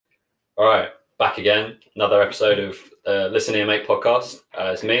All right, back again. Another episode of Listen Here Mate podcast.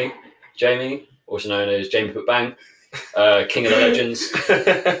 It's me, Jamie, also known as Jamie Putbang, King of the Legends,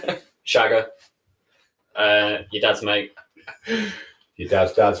 Shagger, your dad's mate. Your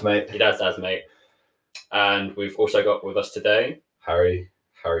dad's mate. Your dad's mate. And we've also got with us today... Harry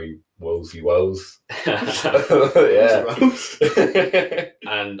Wolsey Wells. Yeah.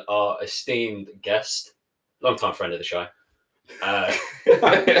 And our esteemed guest, long-time friend of the show,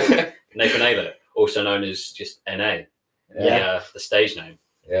 Nathan Naylor, also known as just NA. The stage name.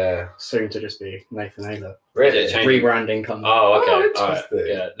 Yeah. Soon to just be Nathan Naylor. Really? Rebranding coming. Oh, okay. Oh, All right. interesting.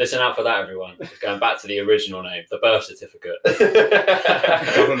 Yeah. Listen out for that, everyone. It's going back to the original name, the birth certificate.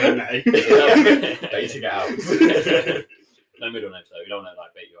 Government name. Baiting it out. No middle names though. We don't want to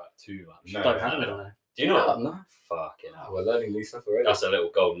bait you out too much. No. Don't have middle name. Do you not? No. Fucking hell. We're learning new stuff already. That's a little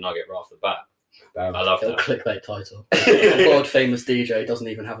golden nugget right off the bat. Damn. I love Little that. clickbait title. A world famous DJ doesn't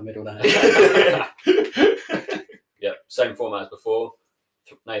even have a middle name. Yep, same format as before.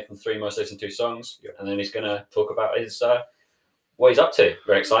 Nathan's 3 most listened to songs, Yep. and then he's going to talk about his what he's up to.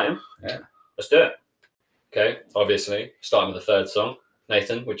 Very exciting. Yeah. Let's do it. Okay, obviously, starting with the third song.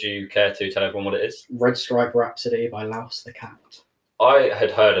 Nathan, would you care to tell everyone what it is? Red Stripe Rhapsody by Laos the Cat. I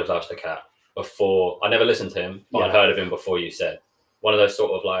had heard of Laos the Cat before. I never listened to him, but I'd Yeah. heard of him before you said. One of those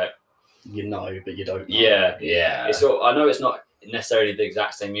sort of like, You know, but you don't know. yeah. Yeah. It's sort of, I know it's not necessarily the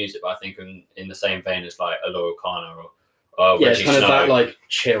exact same music, but I think in the same vein as like Aloy Kana or Yeah, it's Reggie kind of Snow. that like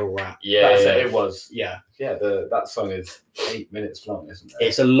chill rap. Yeah, That's yeah. it. It was. Yeah. Yeah. That song is 8 minutes long, isn't it?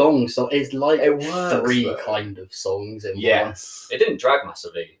 It's a long song. It's like It works, 3 though. kind of songs in one. Yes. It didn't drag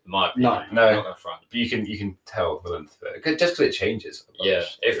massively, in my opinion. No. I'm No. not going to front. But you can tell the length of it just because it changes. a bunch. Yeah,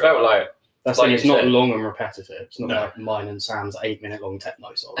 it felt like That's Like like it's you not said. long and repetitive. It's not No. like mine and Sam's 8-minute long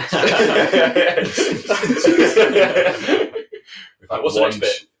techno songs. In fact, What's the next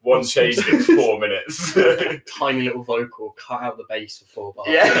bit? one change in 4 minutes. Tiny little vocal, cut out the bass for 4 bars.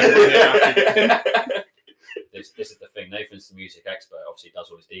 Yeah. this is the thing. Nathan's the music expert. Obviously, he does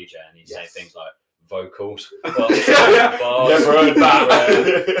all his DJ, and he's saying Yes. things like vocals, Never bars, heard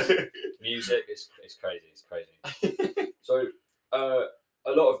that. music. It's crazy. It's crazy. So, a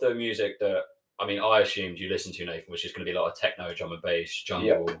lot of the music that I assumed you listened to, Nathan, was just going to be a lot of techno, drum and bass,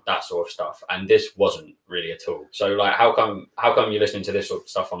 jungle, that sort of stuff, and this wasn't really at all. So, like, how come you're listening to this sort of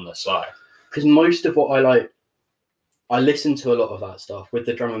stuff on the sly? Because most of what I listen to a lot of that stuff. With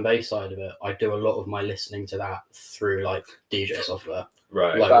the drum and bass side of it, I do a lot of my listening to that through like DJ software,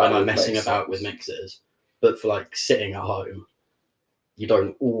 Right. like That when I'm would messing make about sense. with mixes. But for like sitting at home, you're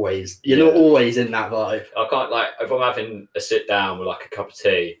not always in that vibe. I can't, like, if I'm having a sit down with like a cup of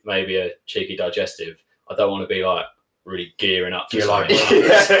tea, maybe a cheeky digestive, I don't want to be like really gearing up for You're like- something.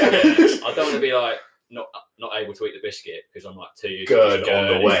 Yeah. I don't want to be like not able to eat the biscuit because I'm like too used Good to on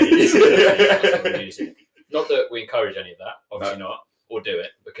the way. way. Music. Not that we encourage any of that, obviously not, or do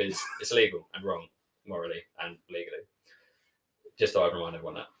it because it's illegal and wrong morally and legally. Just thought I'd remind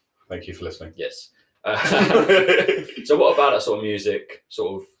everyone that. Thank you for listening. Yes. So what about that sort of music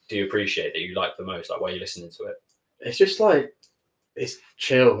sort of do you appreciate that you like the most? Like why are you listening to it? It's just like it's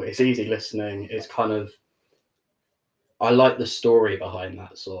chill. It's easy listening. It's kind of I like the story behind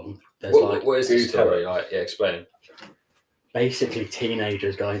that song. There's What is the do tell story? it. Like, yeah, explain. basically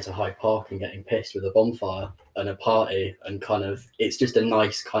teenagers going to Hyde Park and getting pissed with a bonfire and a party, and kind of it's just a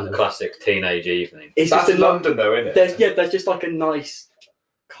nice kind of Classic teenage evening. it's That's just in a London, though, isn't it? there's just like a nice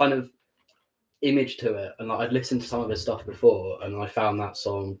kind of image to it, and like I'd listened to some of his stuff before, and I found that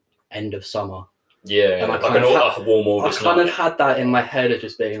song "End of Summer." Yeah, And I like kind of a warm I August kind night. of had that in my head as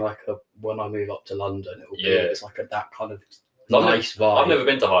just being like a when I move up to London, it will be Yeah. it's like that kind of I've nice vibe. I've never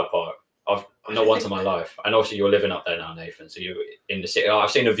been to Hyde Park. I've not once in my life. And obviously you're living up there now, Nathan. So you're in the city. I've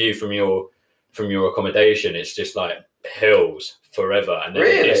seen a view from your accommodation. It's just like hills forever, and then in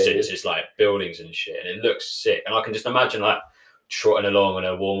Really? the distance it's like buildings and shit, and it looks sick. And I can just imagine like trotting along on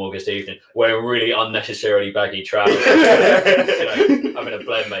a warm August evening, wearing really unnecessarily baggy trousers, having a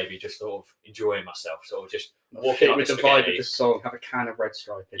blend, maybe just sort of enjoying myself, sort of just walking Fit up with the the vibe spaghetti. of the song, have a can of Red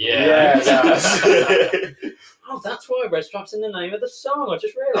Stripe in it. Yeah. Oh, that's why Red Stripe's in the name of the song. I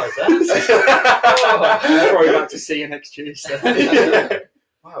just realised that. Throw back to see you next Tuesday.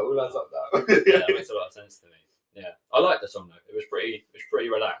 Wow, all adds up now. Yeah, that makes a lot of sense to me. Yeah, I like the song though. It was pretty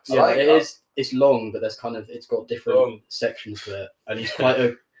relaxed. I Yeah, like it that. is. It's long, but there's kind of it's got different Long. sections to it, and he's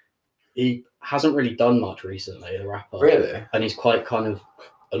quite he hasn't really done much recently, the rapper. Really? And he's quite kind of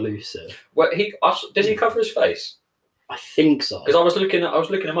elusive. Well, does he cover his face? I think so. Because I was looking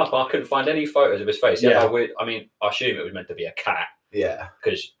him up, and I couldn't find any photos of his face. Yeah. I assume it was meant to be a cat. Yeah.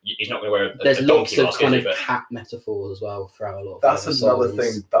 because he's not going to wear a There's lots donkey of mask, kind is of he? cat metaphors as well throughout a lot of That's other another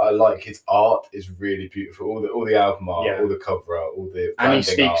songs. thing that I like. His art is really beautiful. All the album art, Yeah. all the cover art, all the And he branding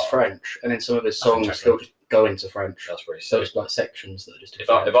speaks art. French, and in some of his Oh, songs interesting. he'll just go into French. That's pretty So sick. it's like sections that are just.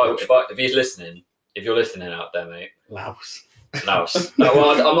 If he's listening, if you're listening out there, mate, Laos. Laos. No,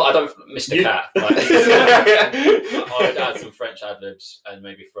 well, I'm not. I don't, Mr. You- Cat. Like, I would add some French ad libs and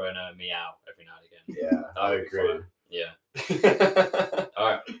maybe throw in a meow every now and again. Yeah, That I would be agree. fun. Yeah.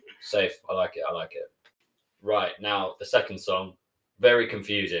 All right. Safe. I like it. Right now, the second song, very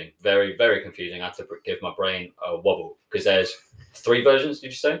confusing. Very, very confusing. I had to give my brain a wobble because there's 3 versions. Did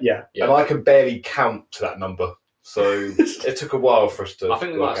you say? Yeah. Yeah. And I can barely count to that number, so it took a while for us to. I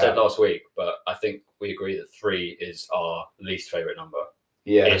think we might have said last week, but I think we agree that 3 is our least favorite number.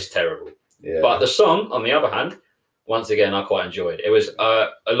 Yeah, It's terrible. yeah. But the song, on the other hand, once again, I quite enjoyed. It was a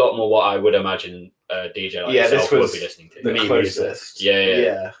lot more what I would imagine a DJ like Yeah, yourself this would was be listening to. the Me closest.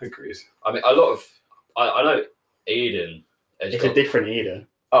 Yeah. Agreed. I mean, a lot of I know Eden. Has It's got, a different Eden.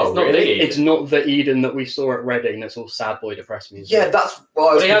 Oh, It's not really? the Eden. It's not the Eden that we saw at Reading. That's all sad boy depressed music. Yeah, that's what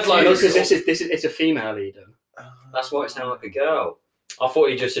I was. But he had, like, No, confused. because this is it's a female Eden. That's why it sounded like a girl. I thought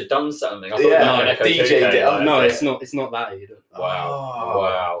he just had done something. I thought Yeah, that was an Echo DJ 2K, did. like, No, okay. it's not. It's not that Eden. Wow. Oh.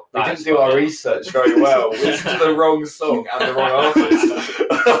 Wow. We That's didn't do our funny. research very well. We listened to the wrong song and the wrong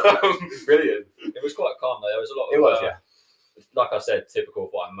artist. Brilliant. It was quite calm though. There was a lot of It was, yeah. like I said, typical of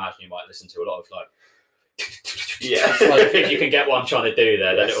what I imagine you might listen to. A lot of like Yeah. like if you can get what I'm trying to do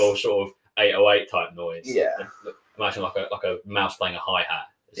there, then Yes. it'll sort of 808 type noise. Yeah. Imagine like a mouse playing a hi hat.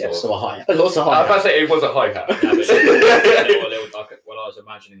 Yeah, So a high. Lots of I was high. about to say it was a hi hat. Yeah, but a little, like, when I was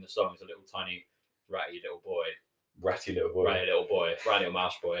imagining the song, it's a little tiny ratty little boy, Ratty little boy. ratty little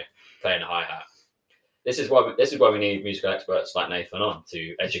mouse boy playing a hi hat. This is why we need musical experts like Nathan on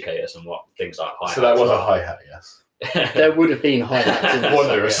to educate us on what things like hi hats. So that was a hi hat, yes. There would have been high hats in this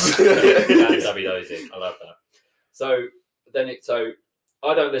Wondrous. song, And Dabby Dozy. I love that. So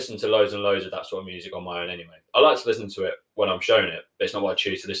I don't listen to loads and loads of that sort of music on my own anyway. I like to listen to it when I'm shown it, but it's not what I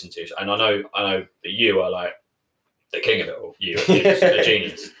choose to listen to. And I know that you are like the king of it all. You're a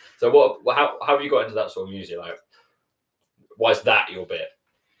genius. So how have you got into that sort of music? Like, why is that your bit?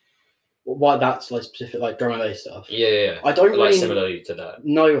 Why that's like specific like drum and bass stuff. Yeah. I don't Like really similarly to that.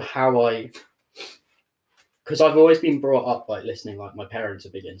 know how because I've always been brought up like listening, like my parents are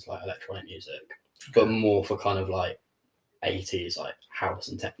big into like electronic music, but more for kind of like 80s like house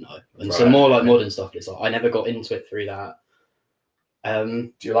and techno, and so Right. more like modern stuff. It's like I never got into it through that.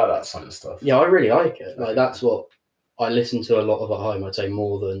 Do you like that kind of stuff? Yeah, I really like it. Like that's what I listen to a lot of at home. I'd say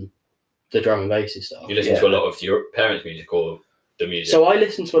more than the drum and bassy stuff. You listen Yeah. to a lot of your parents' music or the music. So I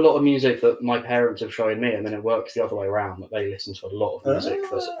listen to a lot of music that my parents have shown me, and then it works the other way around. That they listen to a lot of music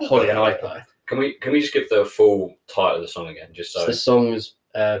that Holly and I play. Can we just give the full title of the song again, just so? The song's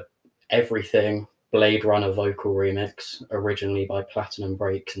Everything Blade Runner vocal remix, originally by Platinum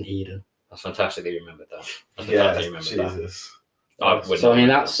Breaks and Eden. That's fantastic that you remembered that. That's Yeah, fantastic you remembered that. Jesus. I wouldn't So I mean,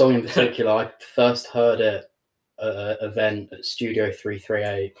 remember that song in particular, I first heard it at an event at Studio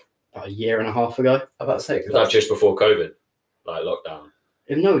 338 about a year and a half ago. I'm about to say, Was that just before COVID, like lockdown?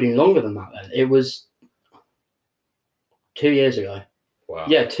 No, even longer than that then. It was 2 years ago. Wow.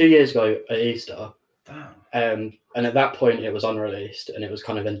 Yeah, 2 years ago at Easter. damn. And at that point, it was unreleased, and it was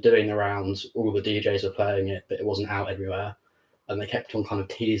kind of then doing the rounds. All the DJs were playing it, but it wasn't out everywhere. And they kept on kind of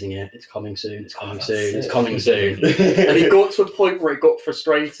teasing it. It's coming soon. It's coming that's soon. It's sick. coming soon. And it got to a point where it got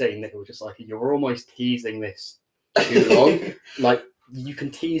frustrating. That it was just like, you're almost teasing this too long. Like, you can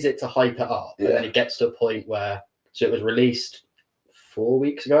tease it to hype it up, and then Yeah. it gets to a point where. So it was released 4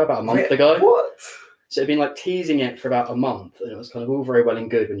 weeks ago, about a month ago. What? So it'd been like teasing it for about a month, and it was kind of all very well and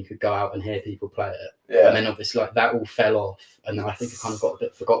good when you could go out and hear people play it. Yeah. And then obviously like that all fell off, and then I think it kind of got a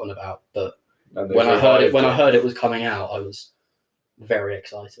bit forgotten about. But And they when I revived heard it was coming out, I was very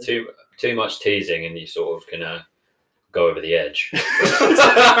excited. Too much teasing, and you sort of can go over the edge.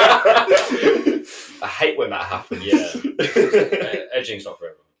 I hate when that happens. Yeah. Edging's not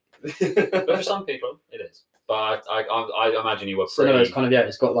for everyone, but for some people it is. But I imagine you were So no, pretty it's kind of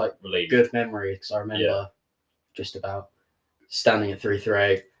it's got like relieved. good memories because I remember Yeah. just about standing at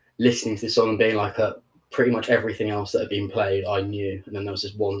 338, listening to this song and being like, pretty much everything else that had been played I knew, and then there was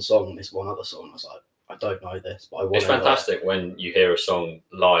this one song, this one other song. I was like, I don't know this, but I want It's to know it. fantastic when you hear a song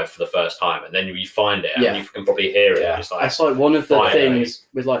live for the first time, and then you find it, and Yeah. you can probably hear it. Yeah. Just like, That's like one of the Fire, things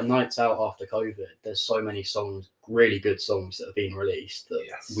with like nights out after COVID. There's so many songs, really good songs that have been released that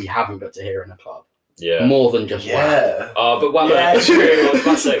Yes. we haven't got to hear in a club. yeah. More than just WAP. Yeah. But what? Yeah, I was true. about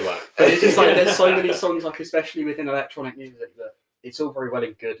to say what? But it's just like there's so many songs, like especially within electronic music, that it's all very well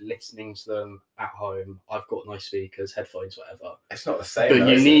and good listening to them at home. I've got nice speakers, headphones, whatever. It's not the same. But though,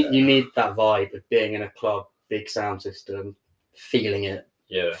 you is need it? you need that vibe of being in a club, big sound system, feeling it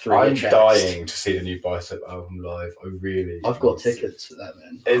Yeah. through I'm your chest. dying to see the new Bicep album live. I really. I've got tickets for that,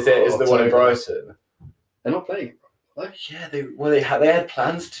 man. Is it? Is the one in Brighton? They're not playing. Right? Yeah, they had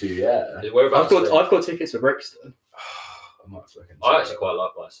plans to. Yeah. Whereabouts I've got tickets for Brixton. I might have to look into I it. actually quite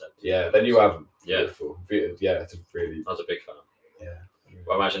like Bicep. Yeah, then you have Yeah. beautiful. Yeah, it's a really. I was a big fan. Yeah.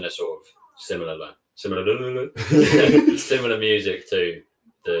 Well, I imagine they're sort of similar music to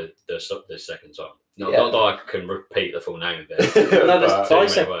the second song. Not that I can repeat the full name of it. No, there's But-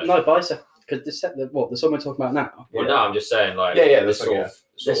 Bicep. Anyway. No, Bicep. Because the song we're talking about now. Well, no, I'm just saying, like, Yeah, this that's sort okay. of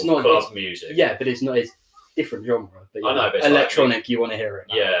It's not- club music. Yeah, but it's not. It's different genre. But, I know, but it's electronic. You want to hear it.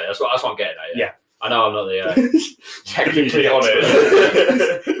 now. Yeah, that's what I'm getting at. Yeah. I know I'm not the Technically on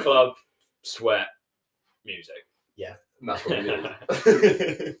it. club sweat music. That's what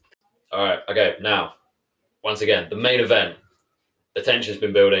it is. All right. Okay. Now, once again, the main event. The tension's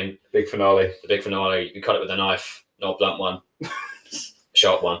been building. Big finale. The big finale. You cut it with a knife, not a blunt one. A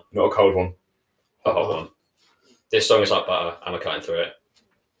sharp one, Not a cold one. a hot one. This song is like butter, and we're cutting through it.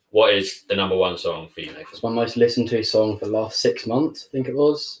 What is the number one song for you, Nathan? It's my most listened to song for the last 6 months. I think it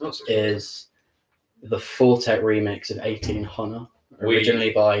was. Is the Fortet remix of 18 Hunter, originally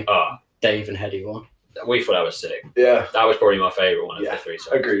by Dave and Heady One. We thought that was sick. Yeah. That was probably my favourite one of Yeah. the three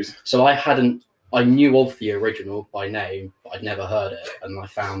songs. Agreed. So I knew of the original by name, but I'd never heard it, and I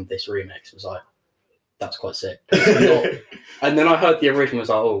found this remix. Was like, that's quite sick. And then I heard the original. Was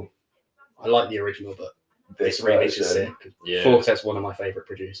like, oh, I like the original, but this remix is sick. Yeah. Fortet's one of my favourite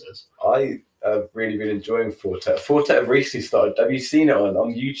producers. I have really been enjoying Fortet. Fortet have recently started. Have you seen it on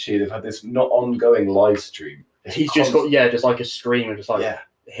YouTube? They've had this not ongoing live stream. It's He's just got just like a stream of just like yeah,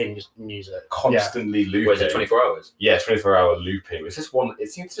 him just music. constantly looping. Was it 24 hours? Yeah, 24-hour looping. It's just one.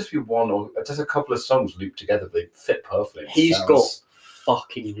 It seems to just be one or just a couple of songs looped together. They fit perfectly. It He's sounds- got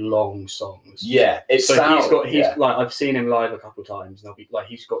fucking long songs. Yeah, it So sounds. he's like, I've seen him live a couple of times, and I'll be like,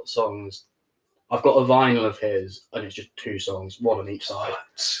 he's got songs. I've got a vinyl of his, and it's just 2 songs, one on each side.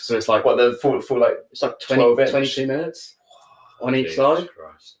 So it's like what the full like. it's like 12 inch. 22 minutes on each Jesus side.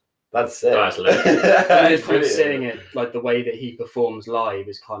 Christ. That's it. That's lit. And That's it's kind of brilliant. seeing it like the way that he performs live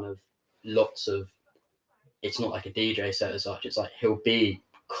is kind of lots of. It's not like a DJ set as such. It's like he'll be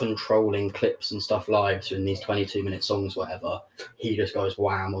controlling clips and stuff live. So in these 22-minute songs, whatever, he just goes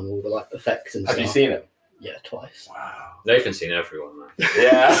wham on all the like effects and Have stuff. you seen it? Yeah, twice. Wow. Nathan's seen everyone, man.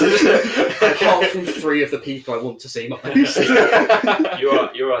 Yeah. Apart from 3 of the people I want to see most.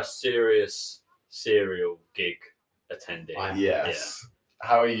 You're a serious serial gig attendee. I am. Yes.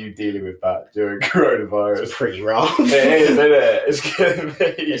 How are you dealing with that during coronavirus? It's pretty rough. It is, isn't it? It's gonna be.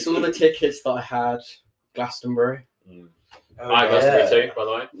 It's all the tickets that I had. Glastonbury. Mm. Oh, I got yeah. too, by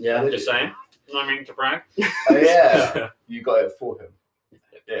the way. Yeah. Just saying. I mean to brag. Oh, yeah. You got it for him.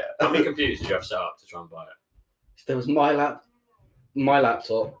 Yeah. How many computers did you have set up to try and buy it? There was my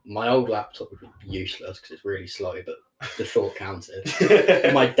laptop. My old laptop would be useless because it's really slow, but the thought counted.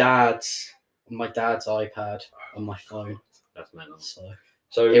 my dad's iPad and my phone. That's mental. So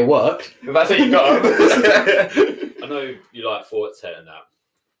So it worked. That's what you got him. I know you like Fortet and that,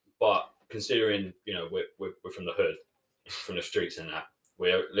 but considering we're from the hood, from the streets and that,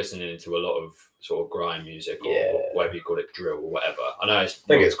 we're listening to a lot of sort of grime music or Yeah. whatever you call it, drill or whatever. I know it's I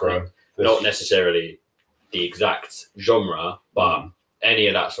think it's grime. not necessarily the exact genre, but any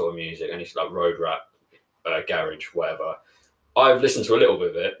of that sort of music, any sort of like road rap, garage, whatever. I've listened to a little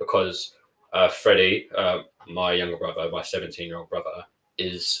bit of it because Freddie, my younger brother, my 17-year-old brother,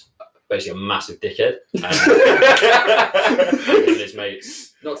 is basically a massive dickhead. And his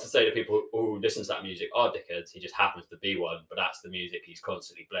mates, not to say that people who listen to that music are dickheads, he just happens to be one, but that's the music he's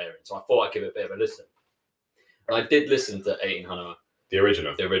constantly blaring. So I thought I'd give it a bit of a listen. And I did listen to 1800, The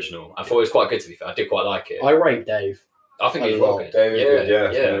original. the original. I thought it was quite good, to be fair. I did quite like it. I rate Dave. I think he's a well lot. good. David,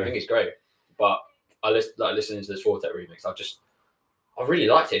 Yeah, yeah. I think he's great. But listening to this Fortet remix, I really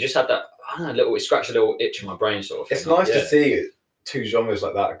liked it. It just had that, I don't know, it scratched a little itch in my brain sort of thing. It's nice Yeah. to see 2 genres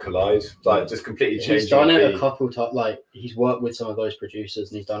like that collide, like just completely changing. He's done it the- a couple times. Like he's worked with some of those producers,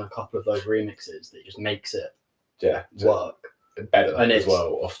 and he's done a couple of those remixes that just makes it yeah, work. better And as it's-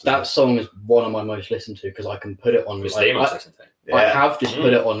 well. Often That song is one of my most listened to because I can put it on. With I, Steam, I I, listened to it. I Yeah. have just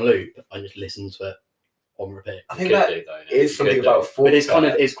put it on loop and just listen to it on repeat. I You think could that do, though, yeah. is You something could do. about Fortet.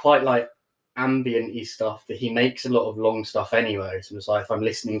 But it's quite like ambient-y stuff that he makes a lot of long stuff anyway. So it's like if I'm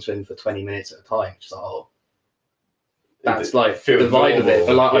listening to him for 20 minutes at a time, it's like, oh, that's It like the feels vibe of it.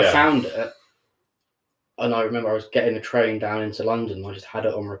 But like normal, I found it, and I remember I was getting a train down into London. And I just had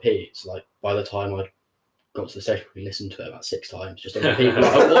it on repeat. So like by the time I'd got to the stage where we listened to it about 6 times just on repeat.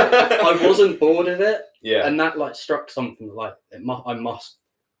 Like, I wasn't bored of it, Yeah. and that like struck something that, like I must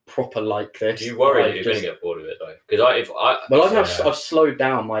proper like this. Do you worry I've that you're going to get bored of it though? Because I've slowed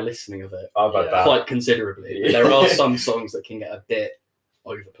down my listening of it I've had that. quite considerably. Yeah. There are some songs that can get a bit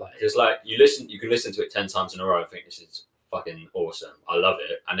overplayed. Because like you can listen to it 10 times in a row and think this is fucking awesome. I love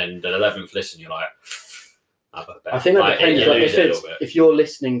it, and then the 11th listen, you're like, I think that depends. you Like, lose it a little bit. if you're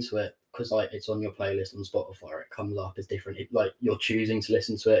listening to it because like it's on your playlist on Spotify, it comes up as different. Like you're choosing to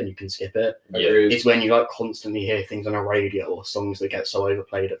listen to it and you can skip it. Yeah. It's when you like constantly hear things on a radio or songs that get so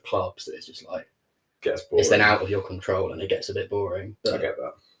overplayed at clubs that it's just like Gets boring. it's then out of your control and it gets a bit boring. I But get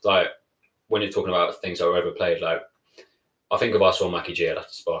that. Like when you're talking about things that are overplayed, like I think if I saw Mackie G, I'd have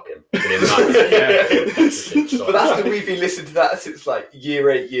to spark him. But that's because we've been listening to that since like year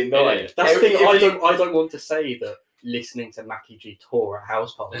 8, year 9. Yeah. that's the thing. I don't want to say that listening to Mackie G tour at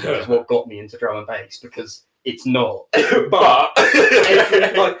house parties is what got me into drum and bass, because it's not. But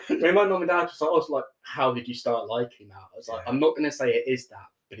Like when my mum and dad just like, I was like, how did you start liking that? I was like, I'm not going to say it is that,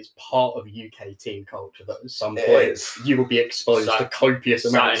 but it's part of UK teen culture that at some It point is. you will be exposed to copious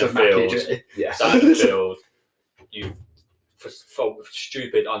sat amounts in of a Mackie field. G. yeah. Sat in the field, you for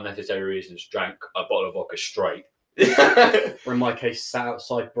stupid, unnecessary reasons drank a bottle of vodka straight. Or in my case, sat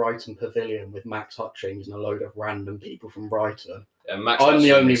outside Brighton Pavilion with Max Hutchings and a load of random people from Brighton. And Max I'm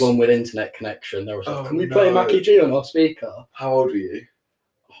the only Hutchins- one with internet connection. They were like, Oh, can we play no. Mackie G on our speaker? How old were you?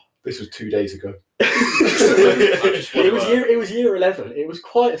 This was 2 days ago. It was year 11. It was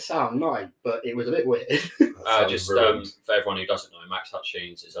quite a sound night, but it was a bit weird. Just for everyone who doesn't know, Max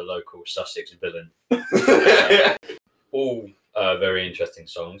Hutchins is a local Sussex villain. All very interesting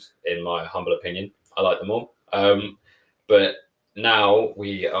songs, in my humble opinion. I like them all. But now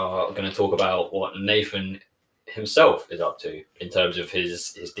we are going to talk about what Nathan himself is up to in terms of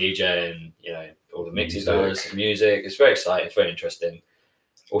his DJ and all the mixes he does, his music. It's very exciting. It's very interesting.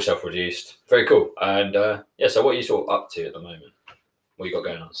 All self-produced. Very cool. And so what are you sort of up to at the moment? What you got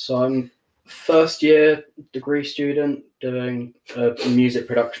going on? So I'm first year degree student doing a music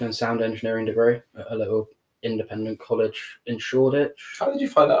production and sound engineering degree at a little independent college in Shoreditch. How did you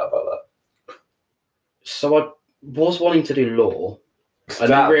find out about that? So I was wanting to do law. I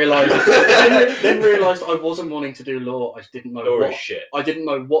That- then realised I wasn't wanting to do law. I just didn't know Law is shit. I didn't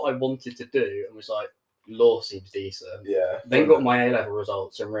know what I wanted to do, and was like, law seems decent. Yeah. Then got my A-level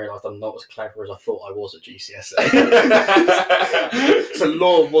results and realised I'm not as clever as I thought I was at GCSE. So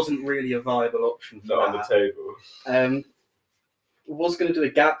law wasn't really a viable option for Not on the that. table. Was going to do a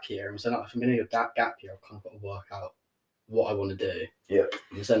gap year, and so like, if I'm going to do that gap year, I've kind of got to work out what I want to do. Yeah.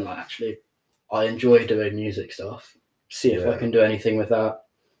 And then like actually, I enjoy doing music stuff. See if I Yeah. can do anything with that.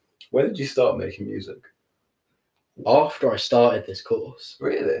 When did you start making music? After I started this course.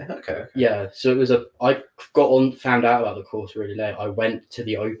 Really? Okay. Yeah, so it was I found out about the course really late. I went to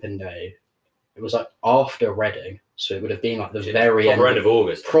the open day. It was like after Reading, so it would have been like the very Proper end of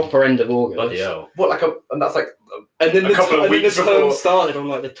August. proper end of August. Bloody hell. What, and that's like And then a couple of weeks the term before. started on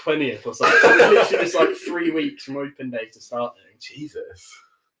like the 20th or something. Literally just like 3 weeks from open day to starting. Jesus.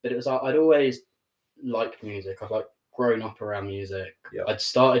 But it was like I'd always liked music. I'd like grown up around music. Yeah. I'd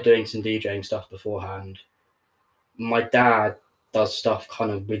started doing some DJing stuff beforehand. My dad does stuff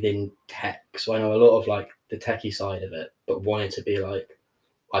kind of within tech, so I know a lot of like the techie side of it, but wanted to be like,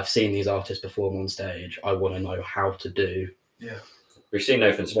 I've seen these artists perform on stage. I want to know how to do. Yeah. We've seen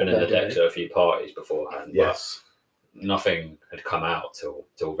Nathan spinning the decks at a few parties beforehand. Yes. But nothing had come out till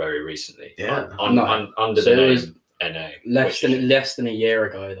very recently. Yeah. Under So the it was name NA. Less than a year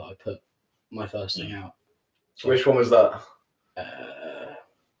ago that I put my first thing out. So, Which one was that?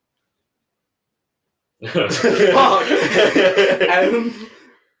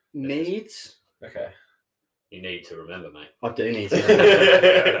 Needs. Okay. You need to remember, mate. I do need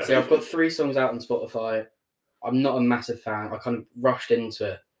to. So I've got 3 songs out on Spotify. I'm not a massive fan. I kind of rushed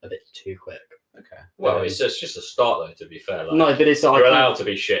into it a bit too quick. Okay. Well, it's just a start, though. To be fair, like, No, but it's like you're allowed to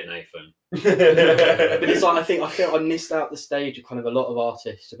be shit, Nathan. but it's like I feel I missed out the stage of kind of a lot of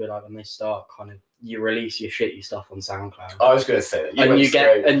artists to be like when they start kind of you release your shitty stuff on SoundCloud. I was going to say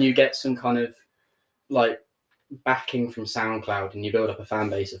that. You get some kind of like backing from SoundCloud and you build up a fan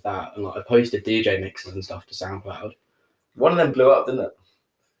base of that. And like I posted DJ mixes and stuff to SoundCloud. One of them blew up, didn't it?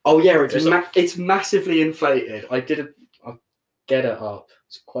 Oh yeah, it's massively inflated. I'll get it up.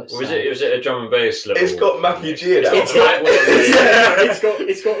 It's quite. Was sad. it a drum and bass little? It's got Mackie G in it. It's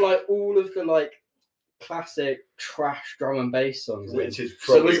got like all of the like classic trash drum and bass songs, Which is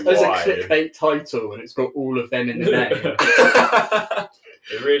so probably as a why. clickbait title, and it's got all of them in the name.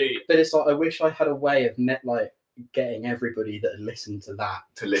 It really. But it's like I wish I had a way of getting everybody that had listened to that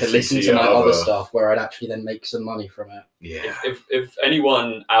to to listen to your my other stuff, where I'd actually then make some money from it. Yeah. If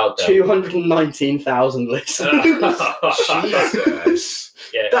anyone out there, 219,000 listeners. Jesus.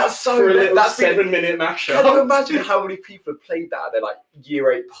 yeah, That's so. For a little That's 7-minute Can you mashup. imagine how many people have played that? They're like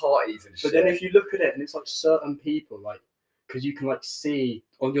year 8 parties and shit. But then if you look at it, and it's like certain people, like, because you can like see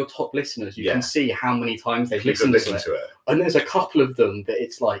on your top listeners, you Yeah. can see how many times they've people listened listen to it. to it. And there's a couple of them that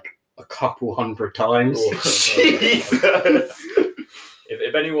it's like a couple hundred times. Jesus.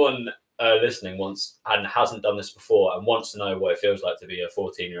 if anyone listening wants and hasn't done this before and wants to know what it feels like to be a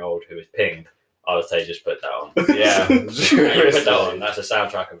 14-year-old who is pinged, I would say just put that on. Yeah. You put that on. That's a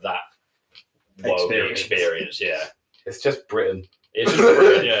soundtrack of that Experience. experience. Yeah, It's just Britain. it's just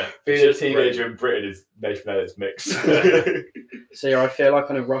brilliant. Yeah, Being It's a just teenager in Britain is Nathan Elliot's mix. So yeah, I feel like I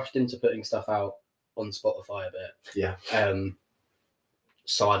kind of rushed into putting stuff out on Spotify a bit. Yeah.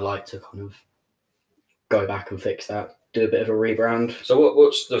 So I'd like to kind of go back and fix that, do a bit of a rebrand. So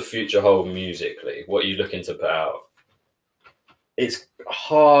what's the future hold musically? What are you looking to put out? It's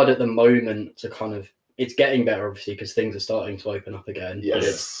hard at the moment to kind of. It's getting better, obviously, because things are starting to open up again. But Yes.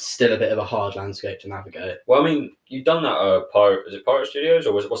 it's still a bit of a hard landscape to navigate. Well, I mean, you've done that is it Pirate Studios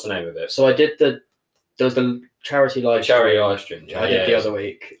or what's the name of it? So I did there was the charity live Charity stream live stream. I did the other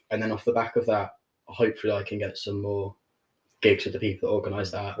week, and then off the back of that, hopefully I can get some more gigs with the people that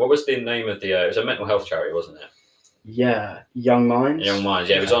organise that. What was the name of the? It was a mental health charity, wasn't it? Yeah, Young Minds. Young Minds.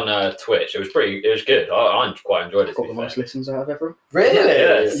 Yeah, it was on Twitch. It was good. I quite enjoyed it. Got the most listens out of everyone. Really?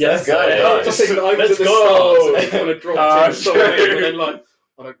 Yes. Let's go. Yeah. I just think that I was Let's at the go. start, so I didn't want to drop Ah, in something, true. and then like,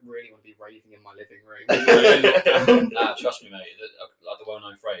 I don't really want to be raving in my living room. Nah, trust me, mate. Like the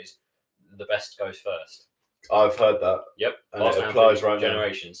well-known phrase, the best goes first. I've heard that. Yep. And Passed it down applies through right now.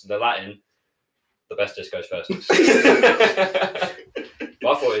 generations. The Latin, the best just goes first.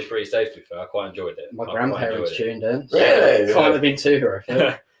 But I thought it was pretty safe to be fair. I quite enjoyed it. My I quite grandparents enjoyed it. tuned in. Really? Can't have been too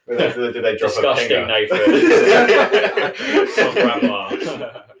horrific. Did they drop Disgusting, a pinger? Nathan. From grandma.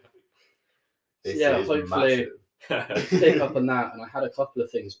 This Yeah, is hopefully- massive. Pick up on that, and I had a couple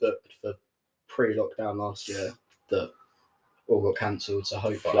of things booked for pre-lockdown last year that all got cancelled. So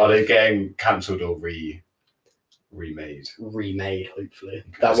hopefully, Are they getting cancelled or remade? remade. Hopefully,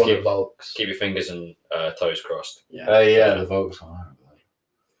 that Let's one keep- at Volks. Keep your fingers and toes crossed. Yeah. Yeah, the Volkswagen.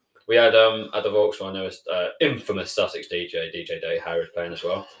 We had at the Volkswagen there was infamous Sussex DJ Day Harry was playing as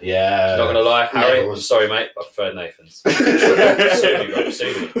well. Yeah. Not gonna lie, Harry. Never I'm was. sorry, mate. I preferred Nathan's. Sue me, bro.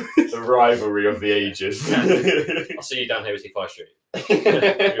 Sue me. The rivalry of the ages. I'll see you down here with High Street. If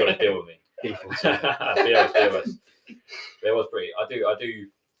you want to deal with me. Default. BOS. It was pretty. I do.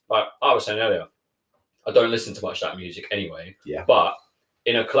 Like I was saying earlier, I don't listen to much of that music anyway. Yeah. But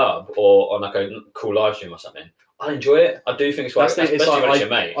in a club or on like a cool live stream or something, I enjoy it. I do think it's That's like, the thing, it's especially like when it's your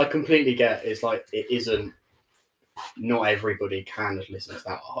mate. I completely get. It's like it isn't. Not everybody can listen to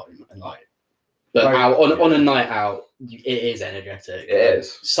that at home, and like, but Right. out, on a night out, it is energetic. It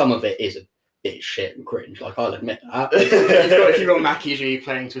is. Some of it is a bit shit and cringe. Like I'll admit that. If you've got Mackie G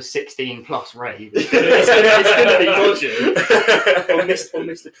playing to a 16+ rave, it's gonna be dodgy. Or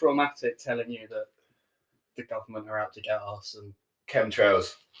Mr. Traumatic telling you that the government are out to get us and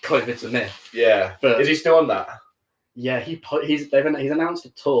Chemtrails. COVID's a myth. Yeah. But Is he still on that? yeah, he's announced a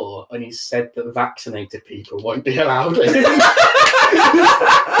tour and he said that vaccinated people won't be allowed.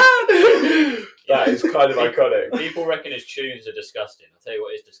 That is kind of iconic. People reckon his tunes are disgusting. I'll tell you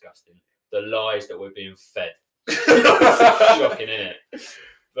what is disgusting. The lies that we're being fed. Shocking, innit?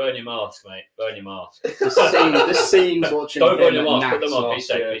 Burn your mask, mate. Burn your mask. the scenes watching Don't burn him your at mask. Put them NAS on. Be last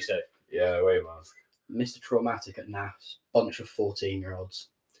safe. year. Be safe. Yeah, way mask. Mr. Traumatic at NAS, bunch of 14-year-olds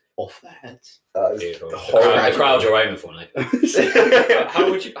off their heads. That is Beautiful. The horrible. crowd you're aiming for, mate.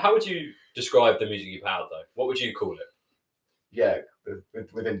 How would you describe the music you put out though? What would you call it? Yeah,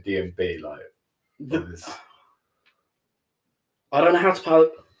 within D&B, like. I don't know how to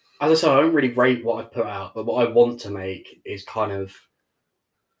put. As I said, I don't really rate what I put out, but what I want to make is kind of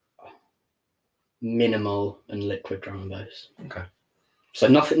minimal and liquid drum and bass. Okay. So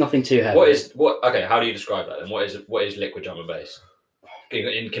nothing too heavy. Okay, how do you describe that then? What is liquid drum and bass?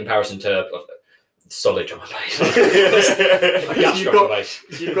 In comparison to solid drum and bass. Gas You've drum and got- bass.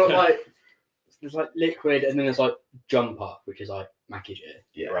 You've got like there's like liquid, and then there's like jump up, which is like Mackie G.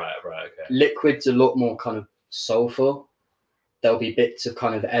 Yeah. Right, okay. Liquid's a lot more kind of soulful. There'll be bits of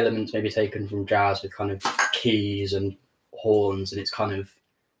kind of elements maybe taken from jazz with kind of keys and horns, and it's kind of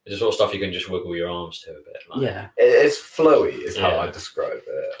It's the sort of stuff you can just wiggle your arms to a bit. Like. yeah. It's flowy, is how Yeah. I describe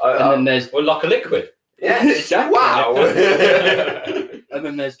it. And then there's Well, like a liquid. yeah, Exactly. Wow. and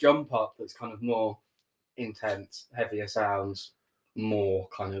then there's jump up that's kind of more intense, heavier sounds, more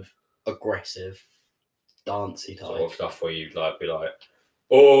kind of aggressive. dancey sort type. of stuff where you'd like be like,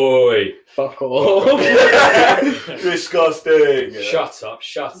 "Oi, Fuck off. Disgusting. shut up."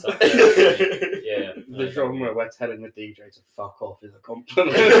 Yeah, The genre where telling the DJ to fuck off is a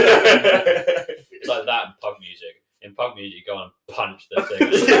compliment. It's like that in punk music. In punk music, you go on and punch the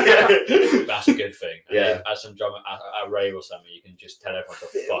thing. That's a good thing. And Yeah. As some drummer at a rave or something, you can just tell everyone to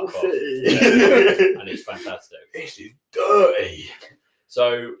fuck off, Filthy. and it's fantastic. This is dirty.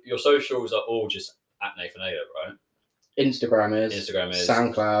 So your socials are all just at Nathan Ayler, right? Instagram is.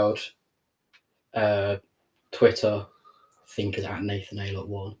 SoundCloud. Twitter. I think is at Nathan Ayler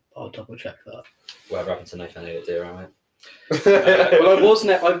 1. I'll double check that. Whatever happened to Nathan Ayler, dear, mate? Well,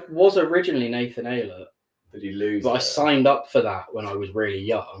 I was originally Nathan Ayler, Did he lose? but I it? signed up for that when I was really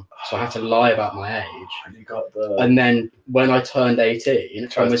young, so I had to lie about my age. And you got the. And then when I turned 18,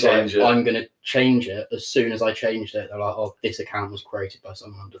 Tried I to was like, change it. I'm going to change it. As soon as I changed it, they're like, oh, this account was created by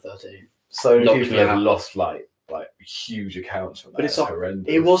someone under 13. So many locked people me have out. lost like huge accounts from that. But it's like,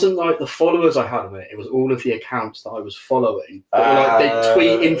 horrendous. it wasn't like the followers I had on it, it was all of the accounts that I was following. They were like, they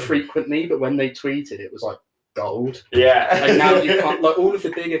tweet infrequently, but when they tweeted, it was like gold. Yeah. And now you can't, like, all of the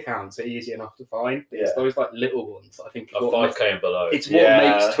big accounts are easy enough to find. It's Yeah. those like little ones that I think A what makes- 5K and below. it's what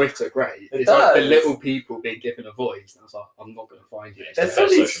Yeah. makes Twitter great. It It's like the does. little people being given a voice. And I was like, I'm not going to find you. It's the There's best so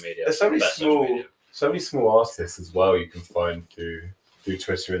many- social media. there's so many Best social small- media. So many small artists as well you can find through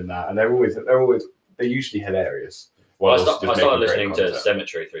Twitter and that, and they're usually hilarious. Well, I Whilst just started making great listening to content.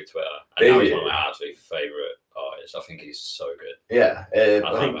 Cemetery through Twitter, Did and that was you? one of my absolute favourite artists. I think he's so good. Yeah, I I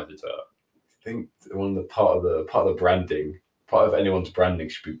can't think, imagine Twitter. I think one of the part of the branding, part of anyone's branding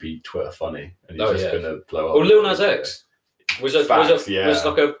should be Twitter funny, and he's Oh, just yeah. gonna blow up. Well, Lil Nas X was Facts, yeah. was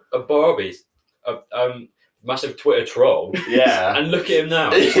like a Barbie, a massive Twitter troll, Yeah. and look at him now.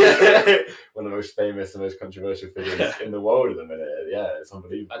 One of the most famous and most controversial figures in the world at the minute. Yeah, it's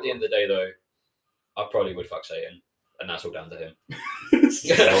unbelievable. At the end of the day, though, I probably would fuck Satan, and that's all down to him.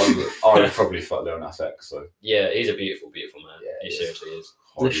 I would probably fuck Lil Nas X. So Yeah, he's a beautiful, beautiful man. Yeah, he he is. seriously is.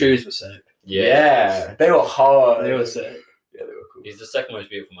 The shoes were sick. Yeah, they were hard. They were sick. Yeah, they were cool. He's the second most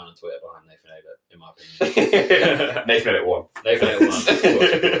beautiful man on Twitter behind Nathan Ayler, in my opinion. Nathan at one. Nathan Ayler,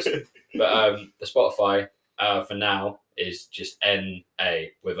 of course. But the Spotify for now is just NA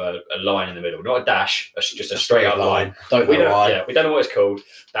with a line in the middle, not a dash, just a straight up line. Don't We know don't, why. yeah, we don't know what it's called.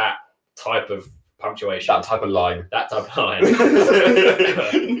 That type of punctuation, That type of line. that type of line.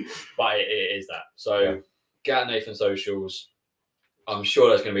 But it is that. So Yeah. get at Nathan socials. I'm sure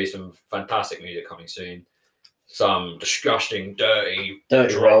there's going to be some fantastic music coming soon. Some disgusting, dirty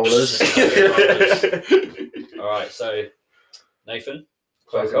Dirty drops. rollers. All right, so Nathan,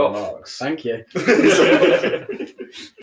 Closing fuck off. remarks. Thank you.